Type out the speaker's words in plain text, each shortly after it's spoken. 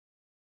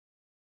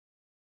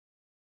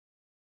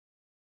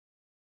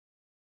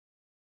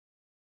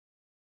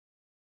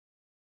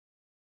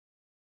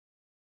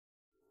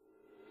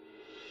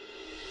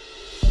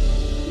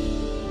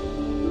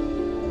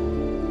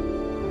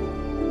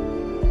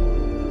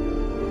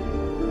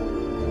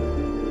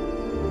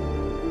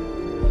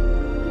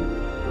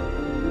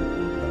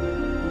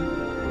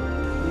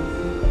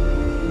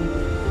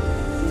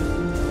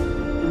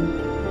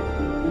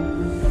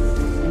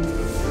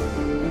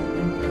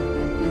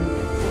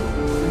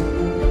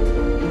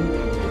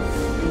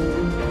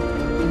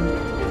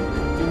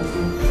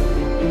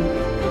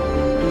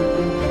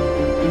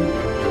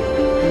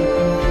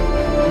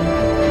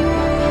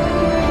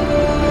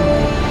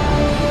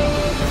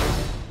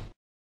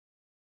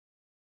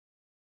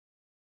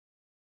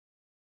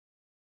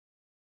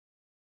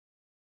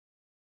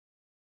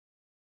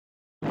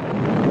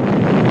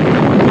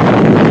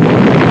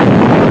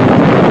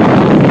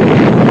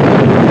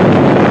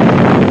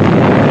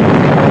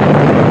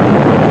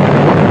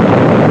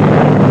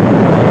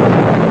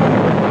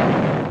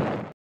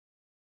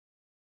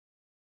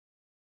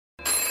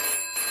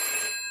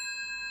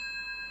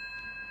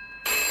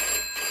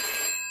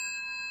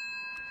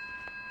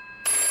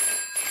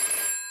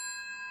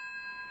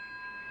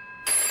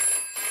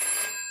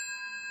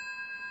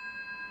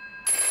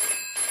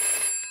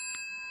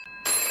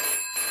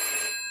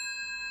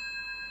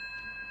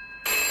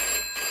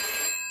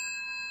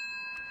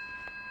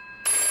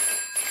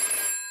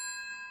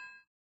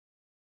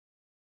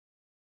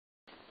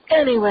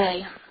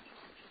Anyway,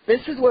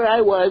 this is where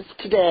I was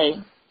today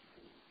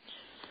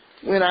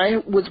when I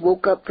was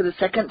woke up for the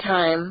second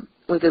time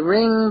with a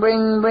ring,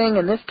 ring, ring,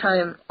 and this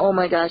time, oh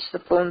my gosh, the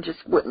phone just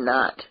would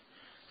not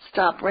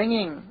stop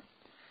ringing.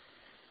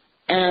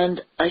 And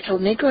I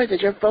told Nico, I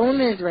said, your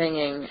phone is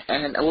ringing.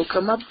 And I woke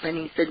him up, and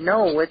he said,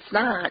 no, it's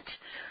not.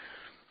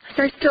 I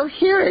said, I still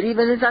hear it,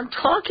 even as I'm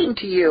talking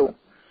to you.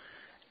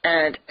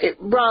 And it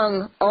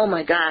rung, oh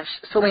my gosh,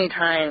 so many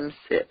times.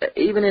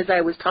 Even as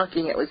I was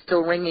talking, it was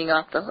still ringing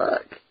off the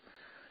hook.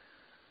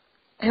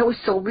 And it was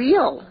so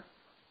real.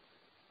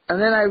 And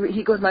then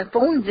he goes, my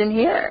phone's in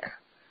here.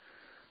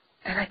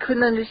 And I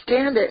couldn't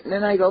understand it. And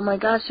then I go, oh my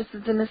gosh, this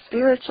is in the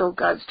spiritual.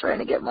 God's trying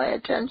to get my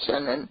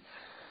attention. And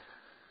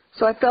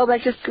so I fell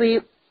back to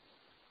sleep.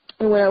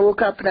 And when I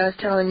woke up, and I was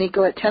telling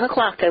Nico, at 10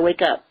 o'clock I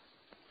wake up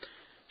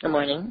in the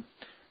morning.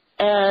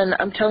 And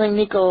I'm telling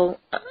Nico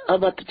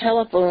about the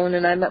telephone,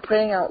 and I'm not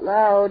praying out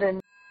loud. And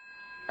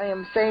I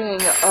am saying,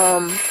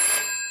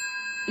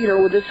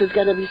 this has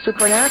got to be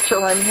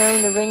supernatural. I'm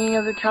hearing the ringing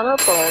of the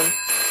telephone.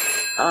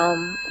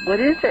 What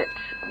is it?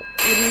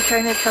 What are you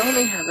trying to tell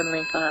me,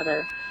 Heavenly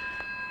Father?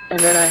 And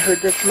then I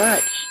heard this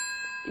much.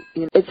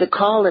 It's a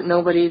call that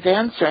nobody's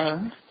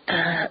answering.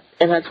 And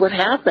that's what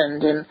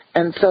happened.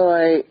 And so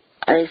I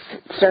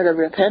started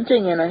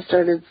repenting, and I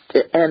said,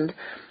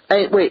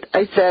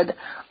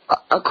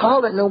 a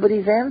call that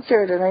nobody's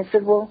answered. And I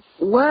said, well,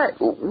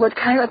 what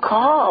kind of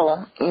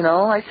call?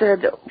 I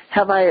said,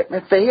 have I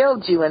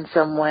failed you in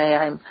some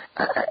way?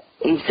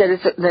 He said,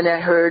 then I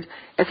heard,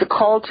 it's a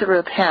call to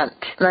repent.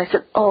 And I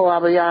said, oh,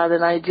 Abba, yeah,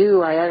 then I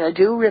do. I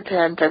do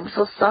repent. I'm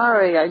so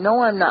sorry. I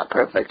know I'm not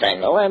perfect. I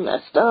know I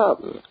messed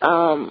up.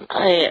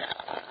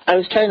 I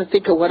was trying to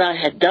think of what I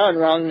had done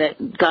wrong that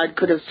God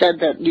could have said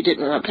that you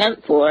didn't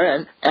repent for.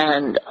 And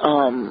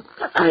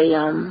I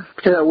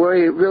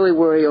really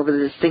worry over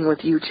this thing with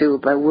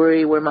YouTube. I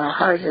worry where my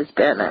heart has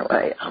been.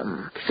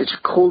 Such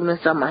a coldness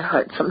on my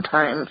heart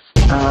sometimes.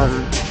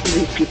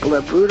 These people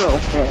are brutal,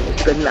 and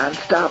it's been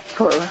nonstop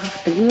for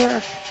a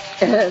year.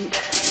 And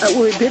I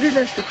worry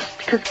bitterness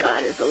because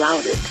God has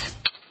allowed it.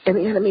 And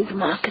the enemies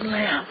mock and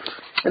laugh.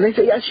 And they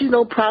say, yes,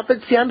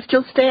 prophets, see, I'm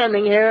still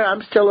standing here.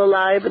 I'm still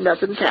alive, and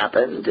nothing's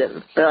happened.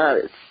 And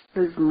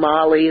this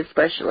Molly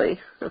especially.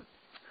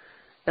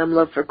 I'm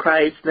Love for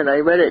Christ. And then I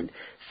read it.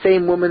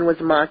 Same woman was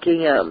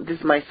mocking. This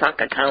is my sock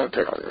account.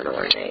 I don't know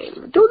her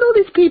name. Don't know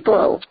these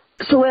people.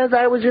 So as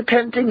I was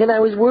repenting, and I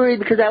was worried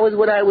because that was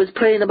what I was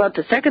praying about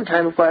the second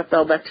time before I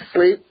fell back to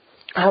sleep,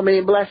 how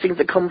many blessings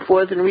that come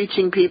forth in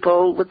reaching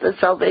people with the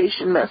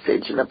salvation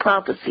message and the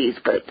prophecies,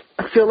 but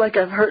I feel like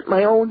I've hurt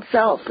my own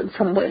self in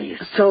some ways.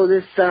 So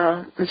this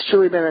it's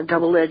truly been a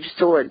double-edged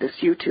sword, this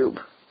YouTube.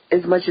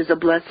 As much as a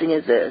blessing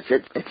as this,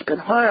 it's been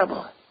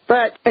horrible.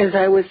 But as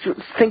I was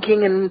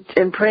thinking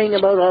and praying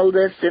about all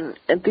this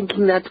and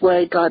thinking that's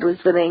why God was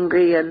been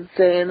angry and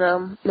saying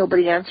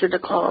nobody answered a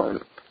call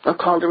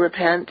to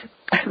repent,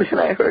 and then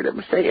I heard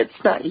him say,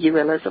 it's not you,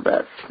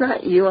 Elisabeth. It's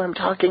not you I'm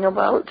talking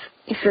about.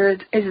 He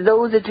said, it's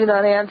those that do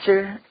not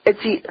answer.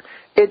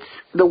 It's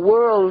the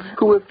world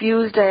who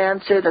refuse to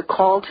answer the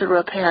call to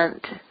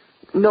repent,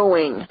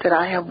 knowing that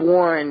I have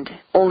warned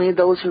only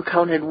those who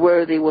counted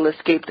worthy will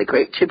escape the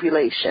Great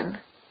Tribulation.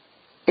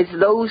 It's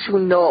those who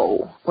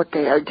know what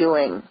they are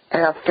doing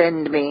and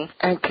offend me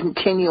and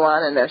continue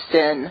on in their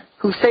sin,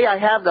 who say I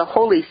have the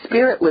Holy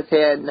Spirit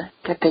within,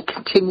 that they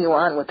continue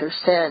on with their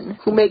sin,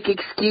 who make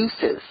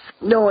excuses,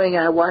 knowing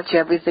I watch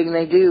everything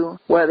they do,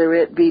 whether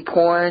it be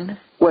porn,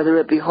 whether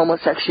it be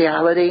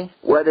homosexuality,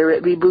 whether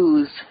it be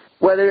booze,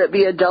 whether it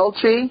be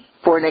adultery,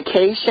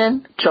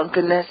 fornication,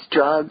 drunkenness,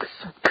 drugs,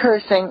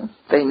 cursing.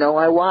 They know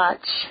I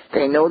watch.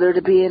 They know they're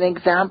to be an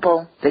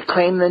example. They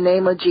claim the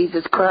name of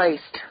Jesus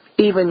Christ,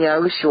 even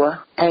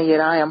YAHUSHUA, and yet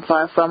I am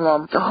far from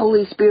them. The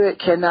Holy Spirit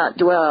cannot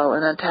dwell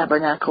in a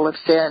tabernacle of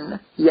sin,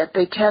 yet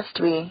they test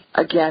me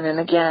again and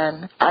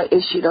again. I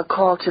issued a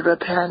call to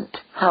repent.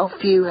 How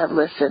few have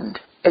listened.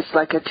 It's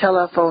like a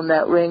telephone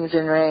that rings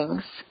and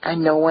rings,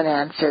 and no one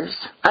answers.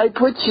 I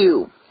put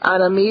you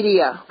on a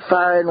media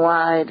far and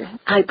wide.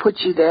 I put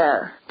you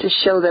there to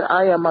show that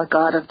I am a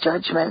God of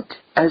judgment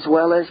as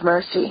well as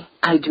mercy.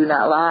 I do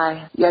not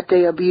lie, yet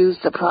they abuse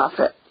the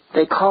prophet.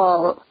 They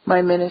call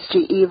my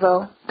ministry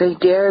evil. They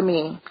dare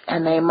me,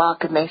 and they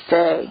mock and they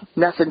say,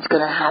 nothing's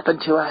going to happen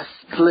to us.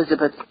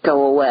 Elisabeth,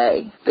 go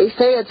away. They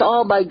say it's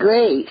all by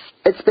grace.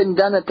 It's been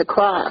done at the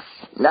cross.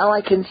 Now I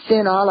can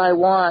sin all I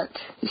want.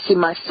 You see,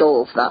 my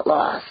soul's not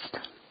lost.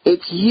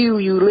 It's you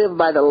live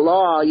by the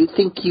law. You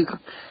think you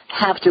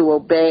have to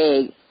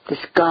obey this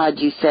God,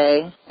 you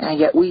say. And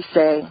yet we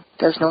say,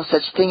 there's no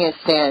such thing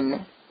as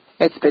sin.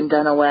 It's been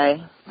done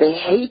away. They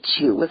hate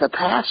you with a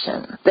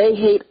passion. They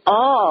hate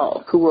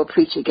all who will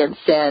preach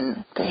against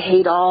sin. They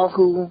hate all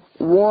who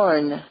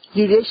warn.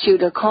 You'd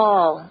issued a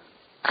call.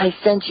 I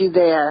sent you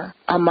there,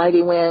 a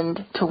mighty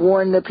wind, to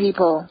warn the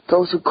people,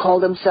 those who call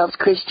themselves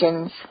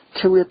Christians,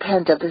 to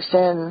repent of their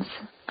sins.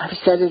 I've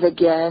said it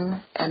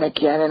again and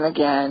again and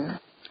again.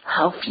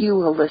 How few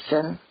will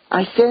listen.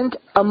 I sent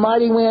a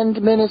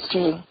YAHUSHUA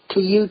Ministry to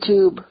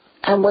YouTube,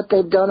 and what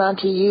they've done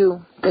unto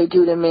you, they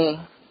do to me,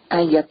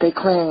 and yet they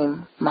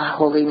claim my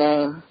holy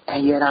name,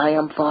 and yet I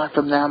am far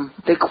from them.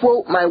 They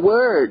quote my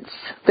words.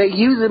 They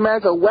use them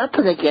as a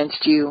weapon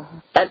against you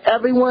and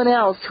everyone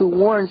else who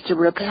warns to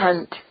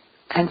repent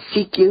and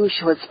seek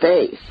YAHUSHUA's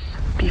face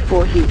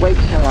before he wakes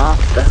him off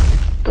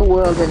the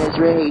world in his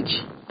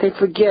rage. They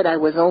forget I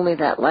was only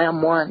that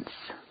lamb once.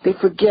 They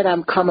forget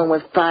I'm coming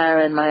with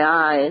fire in my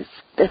eyes.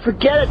 They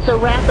forget it's the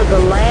wrath of the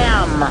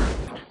Lamb.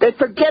 They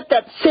forget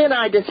that sin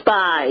I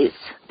despise.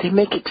 They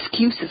make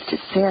excuses to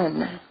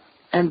sin.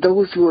 And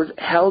those who are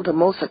held the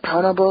most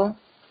accountable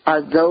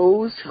are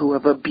those who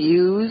have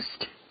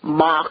abused,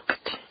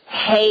 mocked,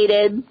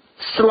 hated,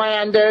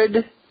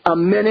 slandered a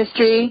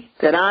ministry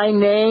that I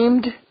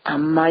named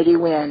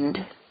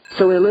AmightyWind.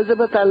 So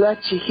Elisabeth, I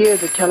let you hear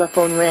the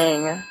telephone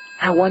ring.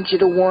 I want you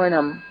to warn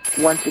them,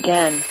 once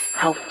again,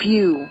 how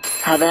few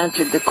have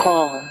answered the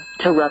call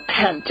to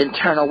repent and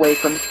turn away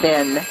from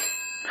sin.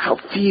 How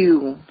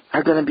few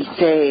are going to be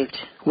saved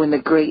when the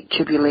Great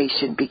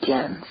Tribulation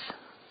begins.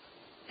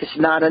 It's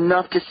not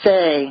enough to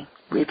say,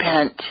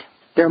 repent.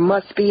 There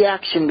must be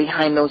action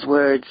behind those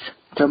words.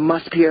 There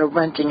must be a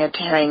renting and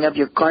tearing of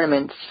your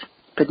garments,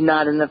 but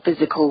not in the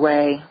physical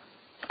way.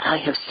 I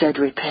have said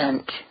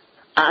repent.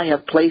 I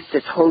have placed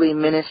this holy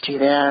ministry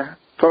there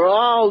for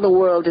all the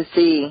world to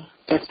see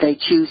if they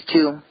choose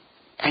to.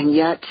 And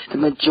yet the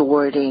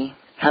majority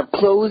have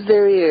closed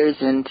their ears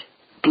and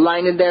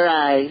blinded their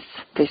eyes.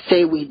 They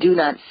say we do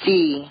not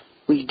see,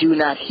 we do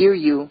not hear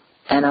you.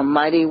 And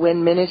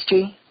AmightyWind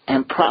Ministry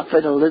and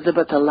Prophet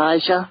Elisabeth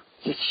Elijah,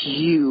 it's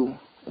you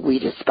we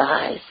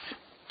despise.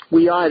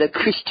 We are the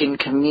Christian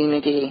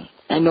community,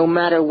 and no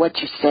matter what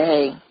you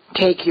say,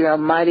 take your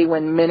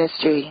AmightyWind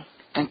Ministry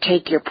and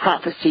take your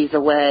prophecies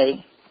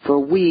away, for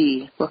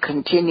we will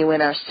continue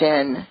in our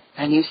sin.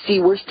 And you see,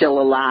 we're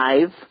still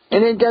alive,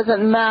 and it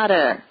doesn't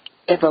matter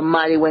if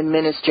AmightyWind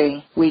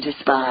Ministry we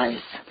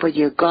despise, for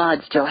your God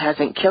still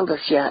hasn't killed us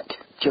yet.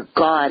 Your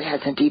God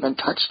hasn't even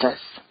touched us.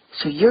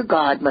 So your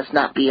God must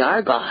not be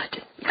our God,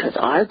 because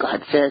our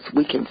God says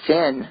we can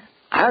sin.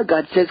 Our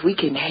God says we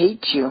can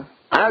hate you.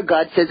 Our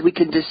God says we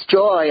can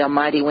destroy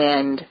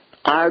AmightyWind.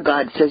 Our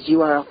God says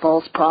you are a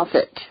false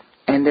prophet,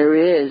 and there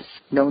is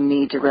no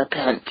need to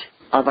repent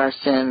of our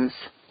sins.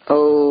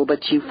 Oh,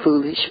 but you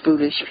foolish,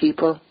 foolish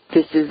people.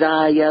 This is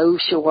I,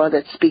 YAHUSHUA,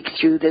 that speaks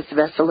through this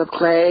vessel of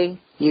clay.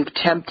 You've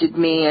tempted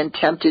me and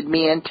tempted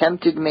me and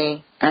tempted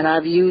me, and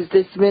I've used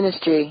this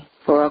ministry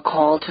for a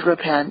call to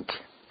repent.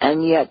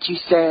 And yet you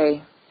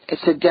say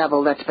it's the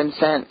devil that's been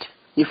sent.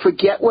 You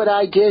forget what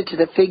I did to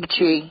the fig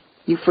tree.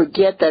 You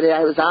forget that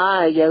it was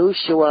I,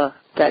 YAHUSHUA,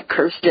 that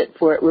cursed it,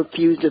 for it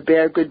refused to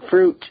bear good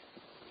fruit.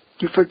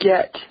 You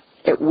forget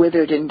it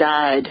withered and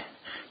died.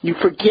 You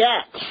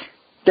forget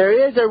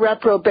there is a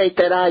reprobate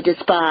that I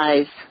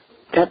despise.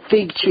 That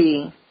fig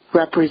tree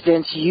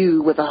represents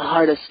you with a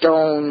heart of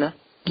stone.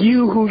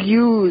 You who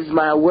use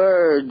my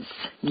words.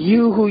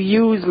 You who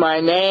use my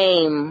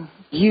name.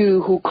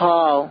 You who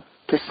call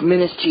this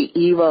ministry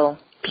evil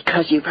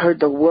because you've heard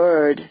the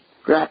word.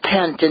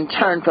 Repent and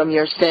turn from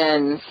your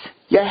sins.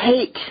 You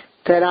hate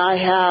that I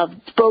have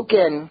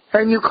spoken,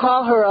 and you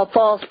call her a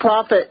false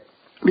prophet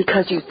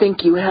because you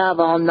think you have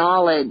all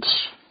knowledge.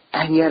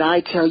 And yet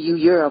I tell you,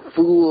 you're a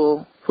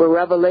fool, for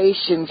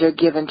revelations are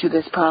given to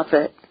this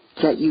prophet.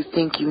 Yet you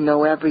think you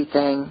know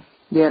everything.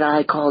 Yet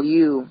I call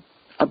you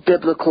a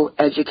biblical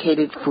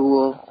educated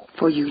fool,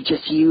 for you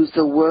just use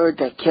the word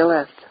that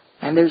killeth,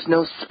 and there's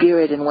no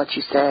spirit in what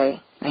you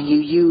say. And you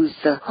use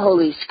the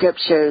Holy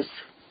Scriptures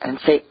and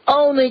say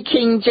only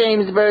King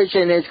James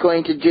Version is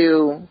going to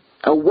do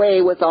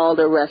away with all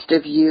the rest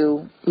of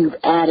you. You've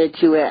added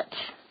to it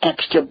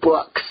extra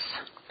books.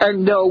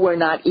 And no, we're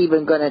not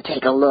even going to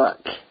take a look.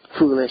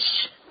 Foolish,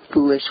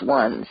 foolish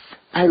ones.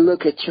 I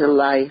look at your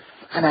life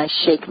and I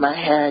shake my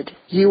head.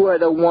 You are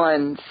the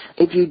ones.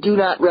 If you do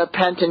not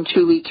repent and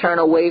truly turn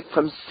away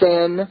from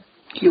sin,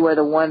 you are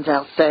the ones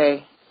I'll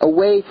say,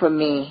 away from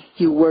me,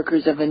 you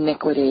workers of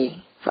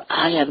iniquity, for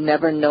I have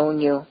never known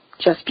you.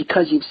 Just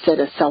because you've said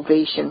a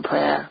salvation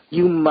prayer,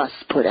 you must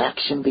put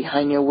action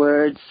behind your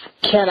words.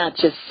 Cannot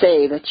just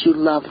say that you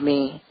love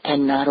me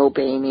and not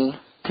obey me.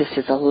 This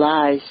is a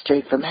lie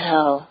straight from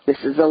hell. This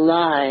is a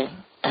lie.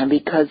 And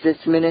because this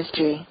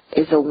ministry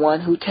is the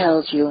one who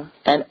tells you,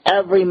 and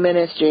every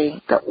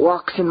ministry that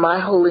walks in my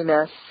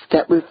holiness,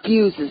 that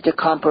refuses to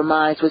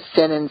compromise with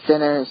sin and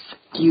sinners,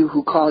 you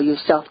who call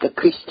yourself the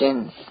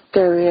Christians,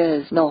 there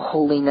is no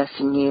holiness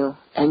in you,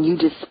 and you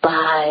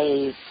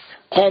despise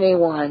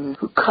anyone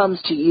who comes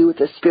to you with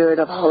the spirit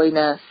of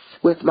holiness,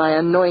 with my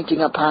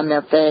anointing upon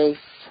their face,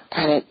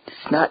 and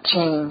it's not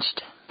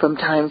changed from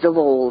times of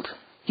old.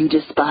 You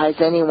despise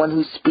anyone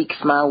who speaks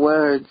my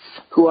words,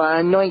 who are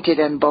anointed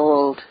and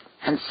bold.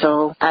 And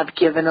so I've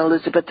given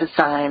Elisabeth a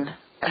sign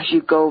as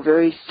you go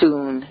very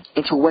soon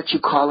into what you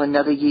call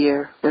another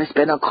year. There's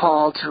been a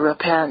call to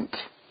repent.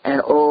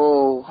 And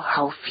oh,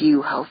 how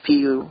few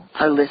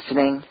are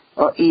listening.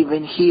 or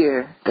even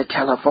hear the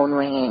telephone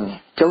ringing.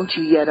 Don't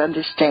you yet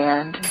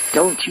understand?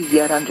 Don't you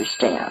yet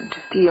understand?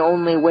 The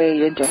only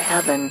way into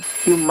heaven,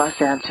 you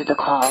must answer the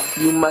call.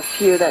 You must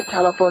hear that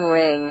telephone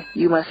ring.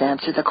 You must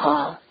answer the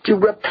call. To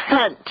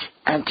repent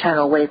and turn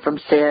away from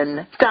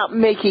sin. Stop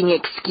making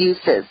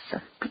excuses,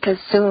 because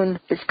soon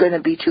it's going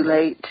to be too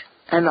late.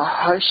 And the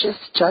harshest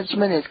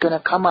judgment is going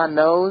to come on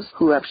those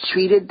who have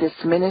treated this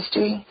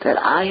ministry that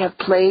I have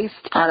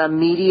placed on a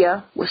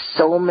media with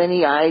so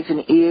many eyes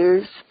and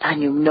ears,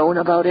 and you've known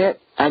about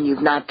it, and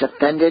you've not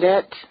defended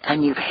it,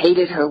 and you've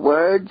hated her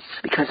words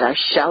because I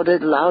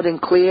shouted loud and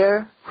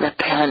clear.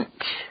 Repent.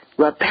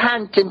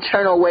 Repent and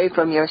turn away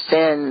from your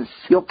sins.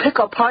 You'll pick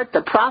apart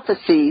the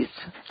prophecies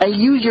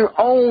and use your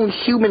own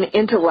human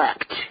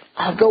intellect.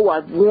 Although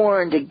I've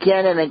warned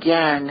again and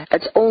again,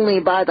 it's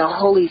only by the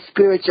Holy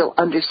Spirit you'll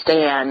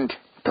understand.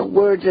 The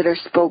words that are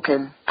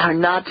spoken are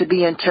not to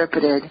be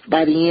interpreted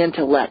by the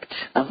intellect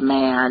of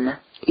man.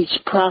 Each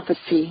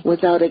prophecy,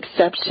 without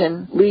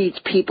exception, leads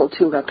people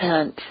to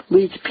repent,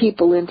 leads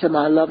people into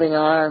my loving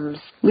arms,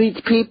 leads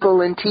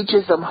people and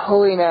teaches them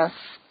holiness.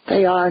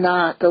 They are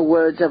not the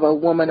words of a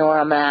woman or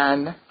a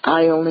man.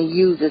 I only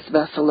use this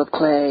vessel of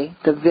clay,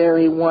 the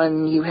very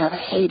one you have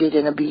hated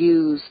and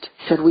abused.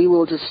 Said, we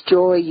will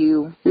destroy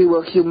you. We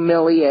will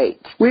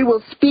humiliate. We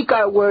will speak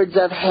our words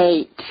of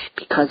hate,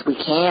 because we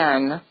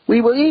can.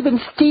 We will even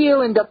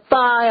steal and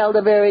defile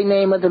the very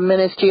name of the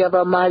ministry of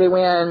Almighty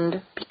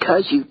Wind,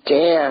 because you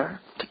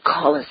dare to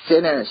call us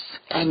sinners,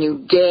 and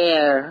you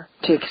dare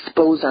to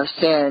expose our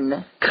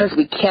sin, because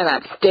we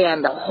cannot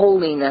stand the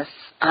holiness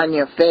on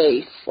your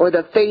face, or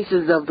the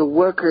faces of the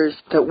workers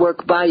that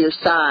work by your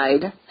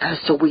side. And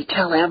so we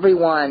tell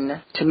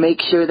everyone to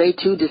make sure they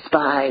too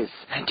despise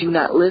and do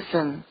not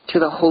listen to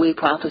the holy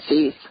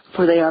prophecies,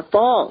 for they are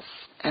false.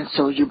 And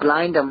so you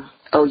blind them,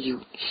 oh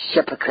you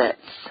hypocrites,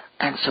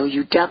 and so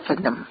you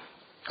deafen them,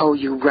 oh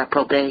you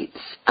reprobates.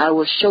 I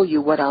will show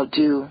you what I'll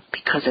do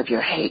because of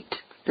your hate.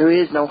 There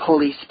is no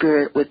Holy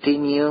Spirit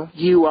within you.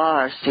 You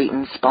are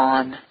Satan's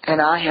spawn,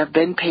 and I have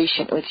been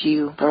patient with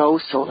you for oh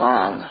so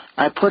long.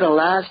 I put a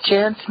last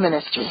chance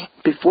ministry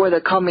before the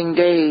coming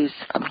days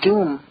of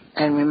doom.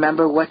 And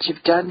remember what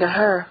you've done to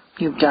her,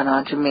 you've done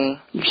unto me.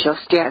 You shall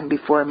stand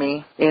before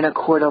me in a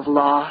court of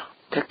law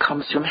that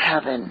comes from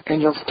heaven,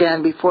 and you'll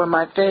stand before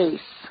my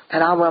face,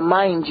 and I'll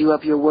remind you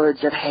of your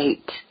words of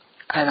hate.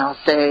 And I'll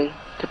say,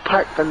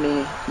 depart from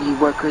me,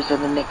 ye workers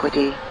of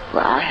iniquity,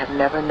 for I have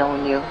never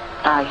known you.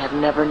 I have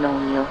never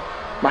known you.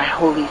 My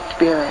Holy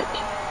Spirit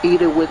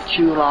either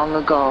withdrew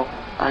long ago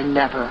or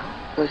never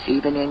was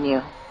even in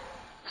you.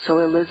 So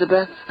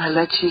Elisabeth, I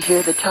let you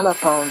hear the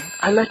telephone.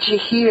 I let you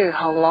hear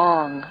how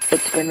long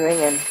it's been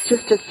ringing.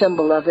 Just a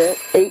symbol of it,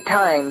 8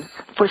 times.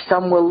 For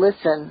some will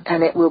listen,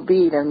 and it will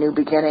be their new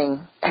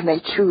beginning, and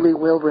they truly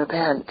will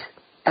repent.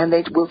 And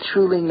they will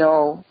truly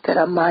know that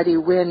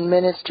AmightyWind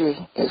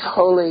Ministry is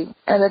holy,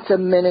 and it's a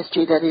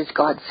ministry that is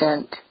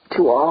God-sent.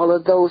 To all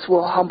of those who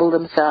will humble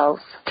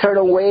themselves, turn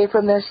away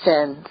from their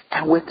sins,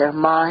 and with their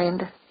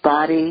mind,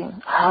 body,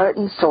 heart,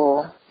 and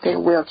soul, they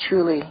will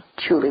truly,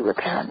 truly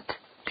repent.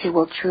 They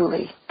will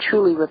truly,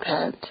 truly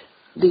repent.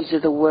 These are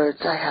the words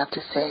I have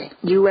to say.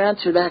 You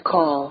answer that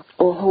call,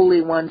 O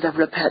holy ones of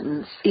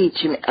repentance,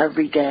 each and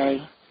every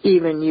day.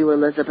 Even you,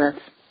 Elisabeth.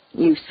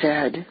 You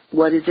said,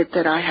 what is it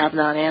that I have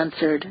not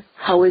answered?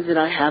 How is it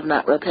I have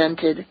not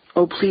repented?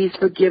 Oh, please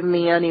forgive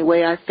me any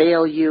way I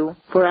fail you,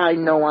 for I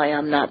know I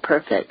am not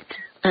perfect.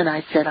 And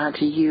I said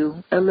unto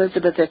you,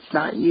 Elisabeth, it's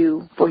not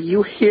you, for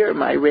you hear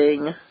my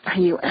ring,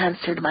 and you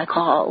answered my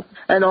call.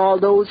 And all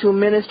those who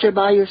minister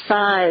by your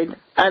side,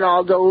 and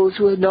all those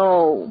who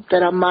know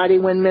that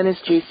AmightyWind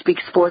Ministries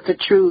speaks forth the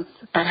truth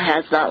and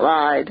has not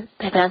lied,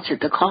 they've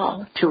answered the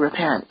call to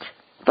repent.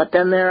 But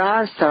then there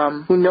are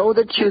some who know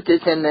the truth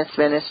is in this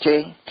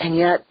ministry, and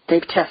yet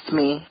they've tested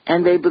me,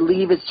 and they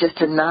believe it's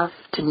just enough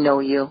to know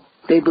you.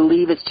 They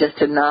believe it's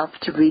just enough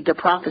to read the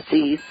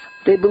prophecies.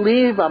 They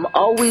believe I'm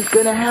always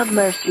going to have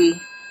mercy,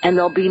 and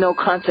there'll be no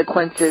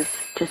consequences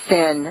to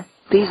sin.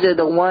 These are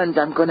the ones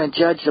I'm going to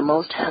judge the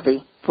most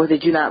heavy, for they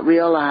do not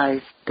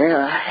realize they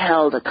are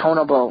held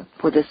accountable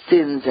for the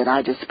sins that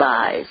I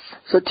despise.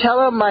 So tell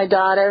them, my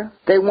daughter,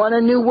 they want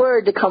a new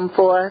word to come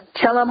forth.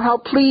 Tell them how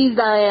pleased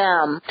I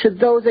am to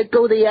those that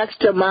go the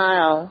extra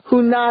mile,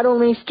 who not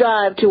only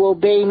strive to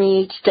obey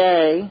me each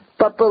day,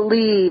 but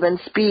believe and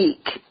speak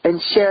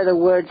and share the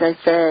words I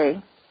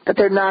say, that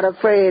they're not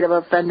afraid of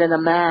offending a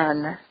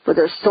man, for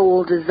their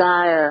sole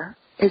desire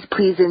is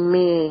pleasing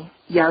me,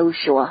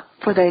 YAHUSHUA,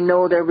 for they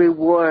know their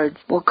rewards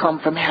will come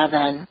from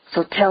heaven.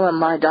 So tell him,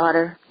 my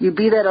daughter, you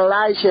be that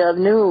Elijah of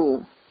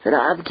new, that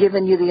I've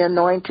given you the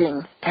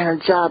anointing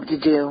and a job to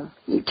do.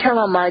 You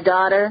tell him, my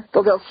daughter,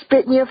 though they'll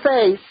spit in your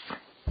face.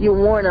 You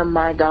warn them,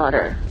 my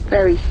daughter,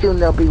 very soon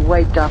they'll be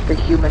wiped off the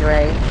human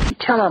race. You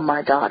tell them,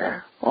 my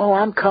daughter, oh,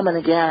 I'm coming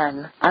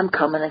again. I'm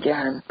coming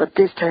again. But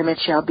this time it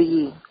shall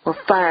be with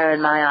fire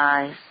in my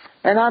eyes.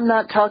 And I'm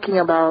not talking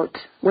about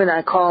when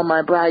I call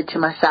my bride to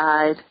my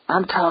side.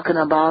 I'm talking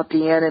about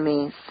the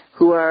enemies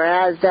who are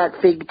as that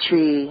fig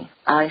tree.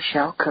 I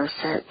shall curse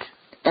it.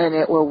 and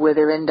it will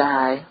wither and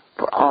die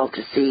for all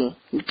to see.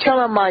 You tell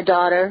them, my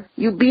daughter,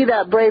 you be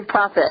that brave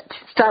prophet.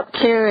 Stop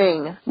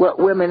caring what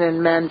women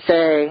and men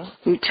say.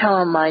 You tell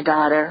them, my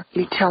daughter.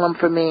 You tell them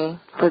for me,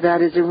 for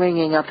that is the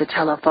ringing of the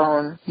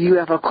telephone. You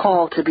have a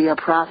call to be a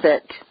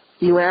prophet.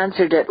 You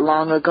answered it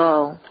long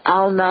ago.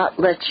 I'll not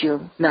let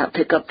you not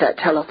pick up that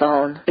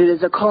telephone. It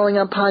is a calling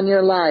upon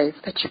your life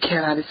that you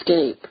cannot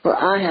escape. For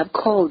I have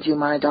called you,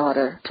 my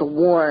daughter, to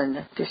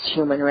warn this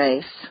human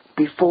race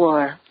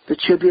before the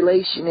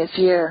tribulation is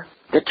here.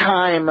 The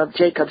time of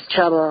Jacob's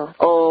trouble.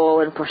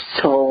 Oh, and for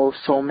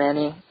so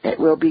many, it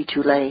will be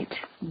too late.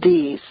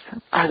 These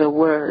are the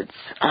words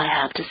I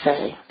have to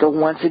say. Though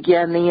once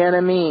again the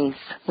enemies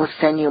will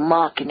send you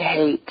mock and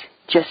hate.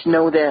 Just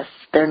know this,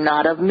 they're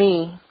not of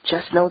me.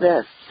 Just know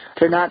this,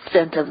 they're not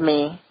sent of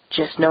me.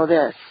 Just know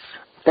this,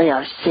 they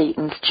are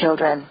Satan's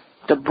children,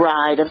 the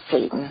bride of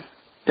Satan,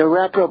 the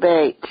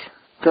reprobate,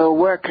 the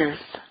workers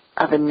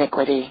of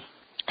iniquity,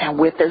 and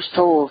with their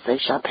souls they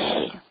shall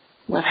pay,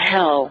 with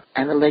hell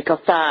and the lake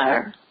of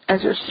fire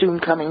as their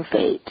soon-coming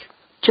fate.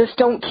 Just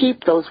don't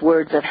keep those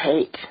words of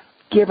hate.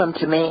 Give them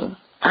to me.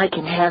 I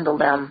can handle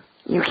them.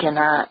 You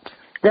cannot.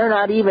 They're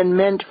not even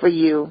meant for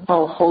you,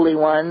 oh holy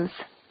ones.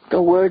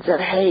 The words of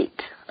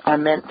hate are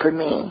meant for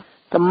me.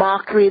 The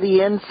mockery,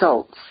 the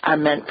insults are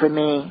meant for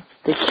me.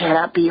 They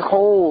cannot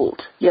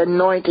behold the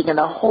anointing and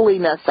the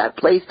holiness I've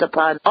placed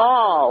upon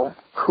all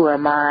who are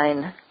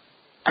mine,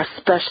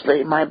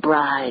 especially my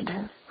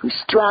bride, who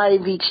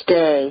strive each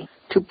day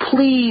to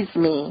please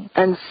me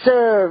and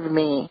serve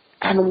me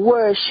and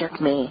worship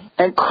me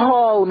and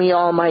call me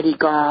Almighty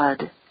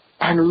God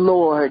and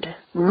Lord,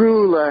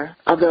 ruler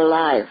of their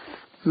life,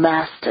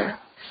 Master,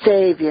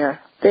 Savior.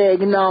 They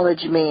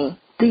acknowledge me.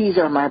 These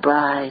are my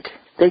bride.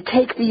 They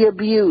take the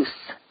abuse.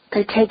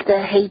 They take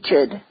the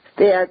hatred.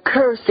 They are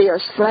cursed. They are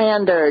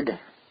slandered.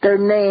 Their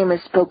name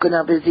is spoken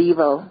of as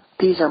evil.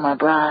 These are my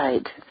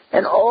bride.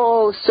 And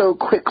oh, so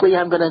quickly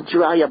I'm going to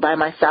draw you by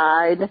my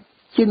side.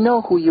 You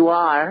know who you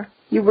are.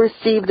 You've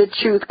received the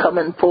truth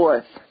coming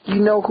forth. You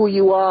know who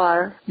you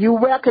are. You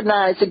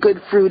recognize the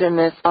good fruit in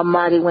this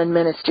AmightyWind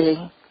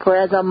Ministry. For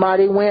as a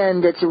mighty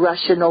wind, it's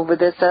rushing over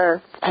this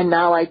earth. And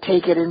now I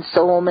take it in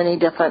so many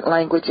different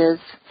languages.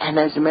 And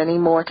there's many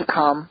more to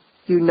come.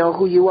 You know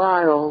who you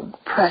are, oh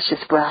precious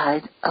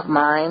bride of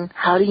mine.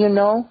 How do you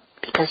know?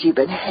 Because you've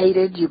been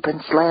hated, you've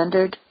been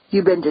slandered,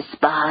 you've been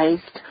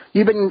despised,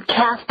 you've been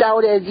cast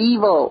out as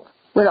evil.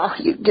 When all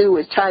you do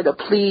is try to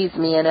please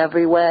me in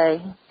every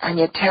way. And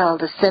you tell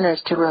the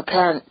sinners to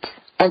repent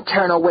and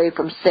turn away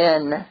from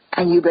sin.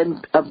 And you've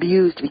been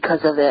abused because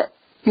of it.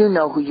 You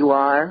know who you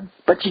are.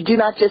 But you do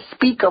not just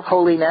speak of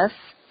holiness.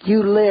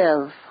 You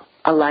live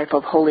a life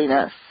of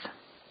holiness.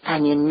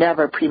 And you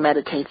never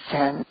premeditate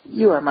sin.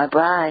 You are my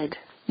bride.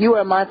 You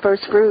are my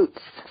first fruits.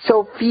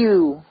 So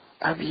few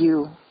of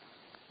you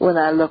when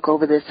I look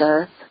over this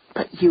earth.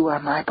 But you are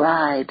my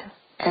bride.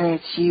 And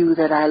it's you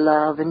that I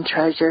love and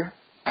treasure.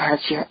 As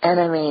your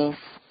enemies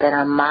that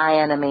are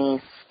my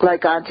enemies,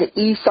 like unto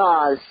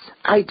Esau's,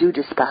 I do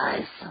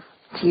despise.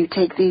 Do you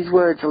take these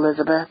words,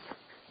 Elisabeth?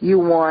 You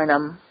warn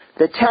them.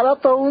 The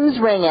telephone's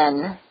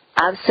ringing.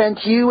 I've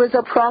sent you as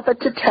a prophet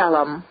to tell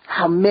them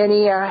how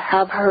many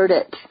have heard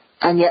it,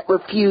 and yet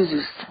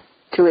refuse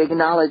to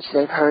acknowledge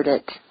they've heard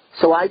it.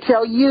 So I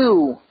tell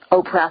you,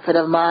 O prophet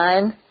of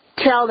mine,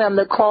 tell them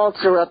the call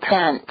to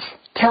repent.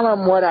 Tell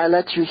them what I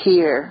let you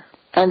hear.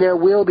 And there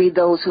will be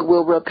those who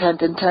will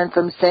repent and turn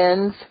from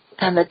sins.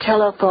 And the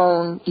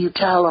telephone, you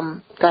tell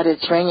them that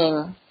it's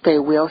ringing. They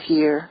will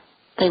hear.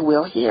 They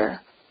will hear.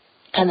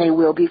 And they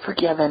will be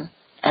forgiven.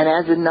 And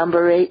as in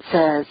number 8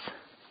 says,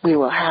 we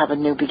will have a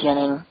new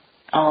beginning.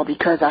 All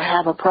because I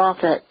have a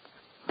prophet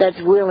that's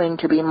willing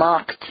to be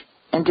mocked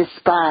and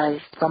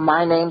despised for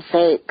my name's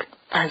sake.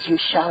 As you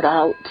shout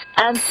out,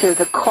 answer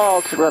the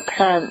call to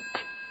repent.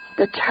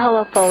 The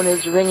telephone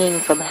is ringing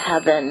from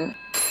heaven.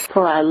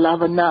 For I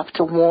love enough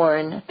to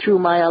warn through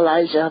my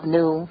Elijah of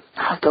new,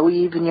 although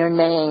even your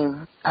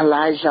name,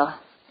 Elijah,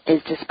 is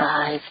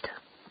despised.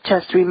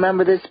 Just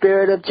remember the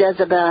spirit of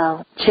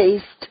Jezebel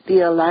chased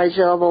the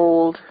Elijah of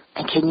old.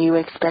 And can you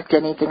expect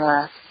anything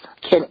less?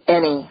 Can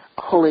any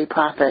holy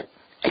prophet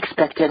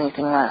expect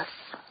anything less?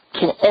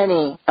 Can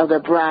any of the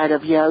bride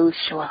of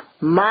YAHUSHUA,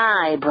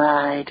 my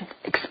bride,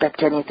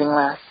 expect anything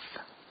less?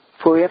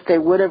 For if they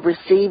would have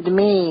received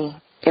me,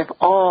 if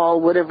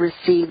all would have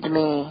received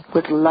me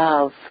with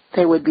love,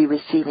 they would be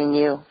receiving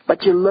you.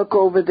 But you look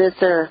over this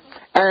earth,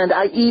 and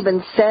I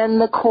even send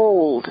the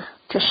cold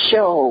to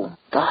show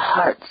the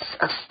hearts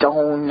of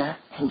stone,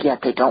 and yet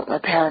they don't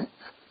repent.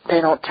 They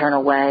don't turn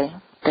away.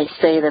 They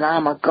say that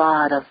I'm a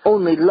God of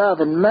only love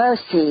and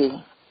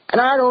mercy,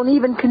 and I don't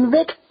even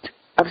convict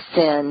of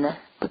sin.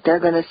 But they're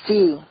going to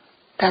see.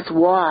 That's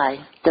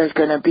why there's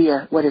going to be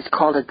what is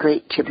called a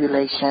Great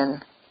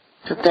Tribulation.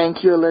 So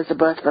thank you,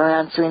 Elisabeth, for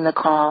answering the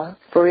call.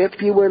 For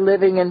if you were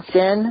living in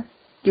sin,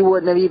 you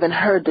wouldn't have even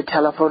heard the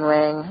telephone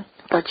ring.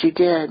 But you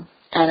did.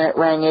 And it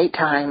rang 8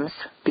 times.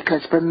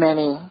 Because for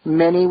many,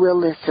 many will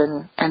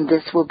listen, and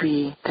this will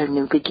be their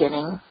new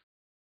beginning.